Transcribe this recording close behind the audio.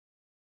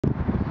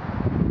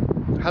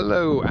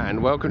Hello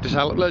and welcome to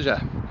Salop Leisure.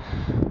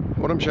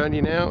 What I'm showing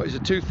you now is a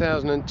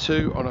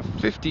 2002 on a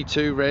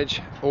 52 reg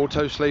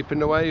Autosleeper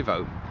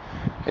Neuvo.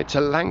 It's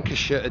a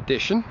Lancashire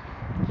Edition.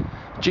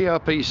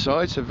 GRP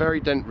side, so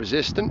very dent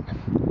resistant.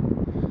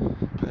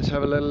 Let's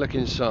have a little look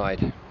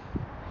inside.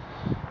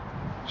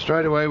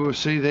 Straight away we'll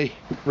see the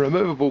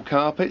removable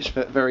carpets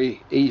for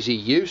very easy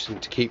use and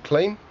to keep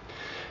clean.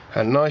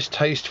 And nice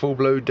tasteful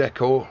blue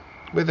decor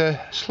with a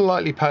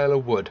slightly paler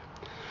wood.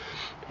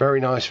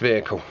 Very nice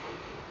vehicle.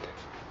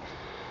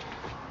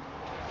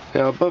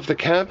 Now above the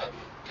cab,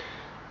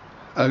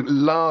 a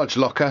large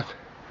locker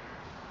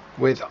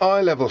with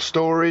eye level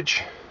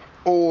storage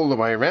all the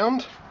way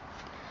around.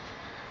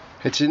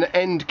 It's an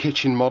end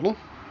kitchen model.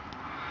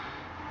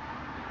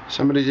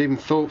 Somebody's even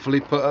thoughtfully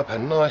put up a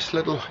nice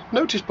little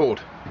notice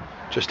board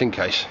just in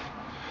case.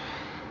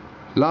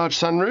 Large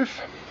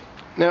sunroof.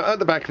 Now at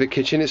the back of the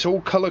kitchen it's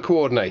all colour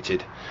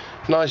coordinated.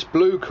 Nice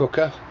blue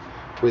cooker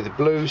with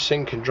blue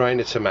sink and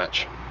drainer to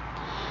match.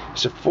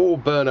 It's a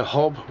 4-burner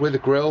hob with a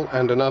grill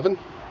and an oven.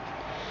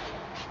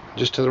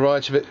 Just to the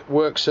right of it,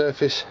 work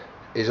surface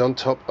is on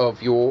top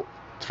of your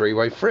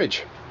 3-way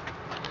fridge.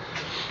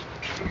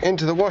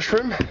 Into the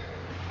washroom.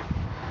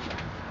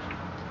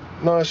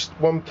 Nice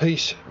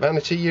one-piece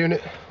vanity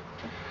unit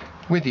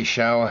with your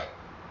shower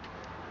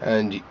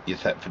and your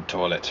Thetford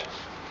toilet.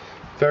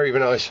 Very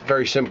nice,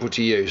 very simple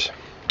to use.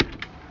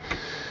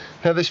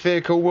 Now this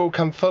vehicle will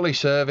come fully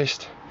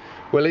serviced.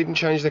 We'll even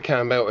change the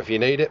cam belt if you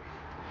need it,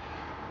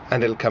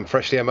 and it'll come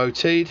freshly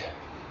MOT'd.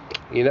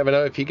 You never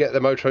know, if you get the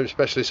motorhome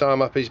specialist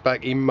arm up his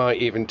back, he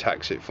might even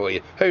tax it for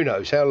you. Who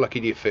knows? How lucky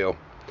do you feel?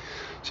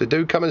 So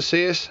do come and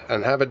see us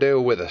and have a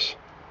deal with us.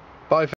 Bye.